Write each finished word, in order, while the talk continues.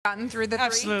gotten through the three?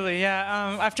 Absolutely,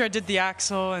 yeah. After I did the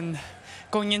axel and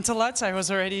going into Lutz, I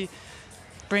was already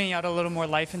bringing out a little more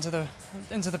life into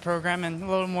the program and a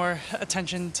little more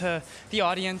attention to the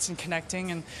audience and connecting.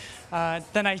 And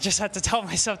then I just had to tell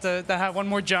myself to have one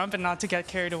more jump and not to get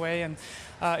carried away. And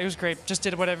it was great. Just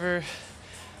did whatever.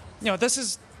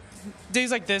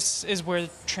 Days like this is where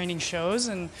training shows,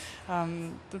 and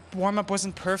the warm-up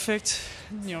wasn't perfect.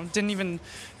 Didn't even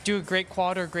do a great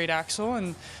quad or a great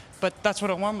axle, but that's what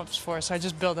a warm-up's for. So I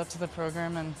just built up to the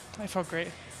program, and I felt great.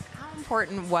 How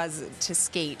important was it to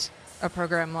skate a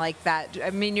program like that?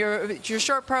 I mean, your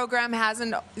short program has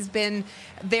been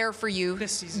there for you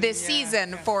this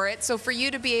season for it. So for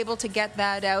you to be able to get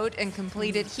that out and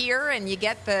complete it here, and you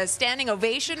get the standing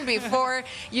ovation before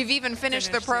you've even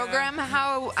finished the program,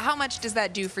 how much does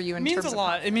that do for you in terms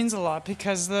of? It means a lot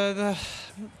because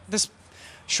this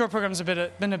short program's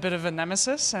been a bit of a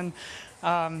nemesis, and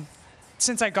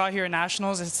since I got here at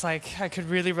Nationals, it's like I could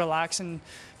really relax and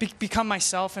become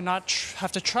myself and not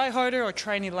have to try harder or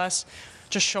try any less,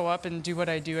 just show up and do what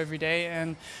I do every day.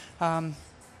 And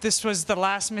this was the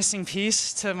last missing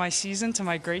piece to my season, to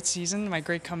my great season, my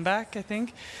great comeback, I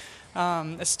think.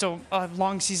 It's still a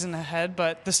long season ahead,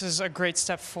 but this is a great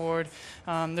step forward.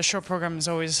 The short program has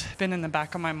always been in the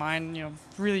back of my mind,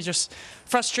 really just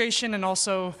frustration and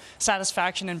also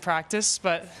satisfaction in practice,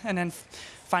 and then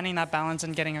finding that balance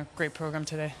and getting a great program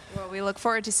today. Well, we look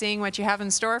forward to seeing what you have in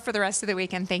store for the rest of the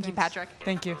weekend. Thank you, Patrick.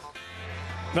 Thank you.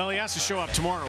 Well, he has to show up tomorrow.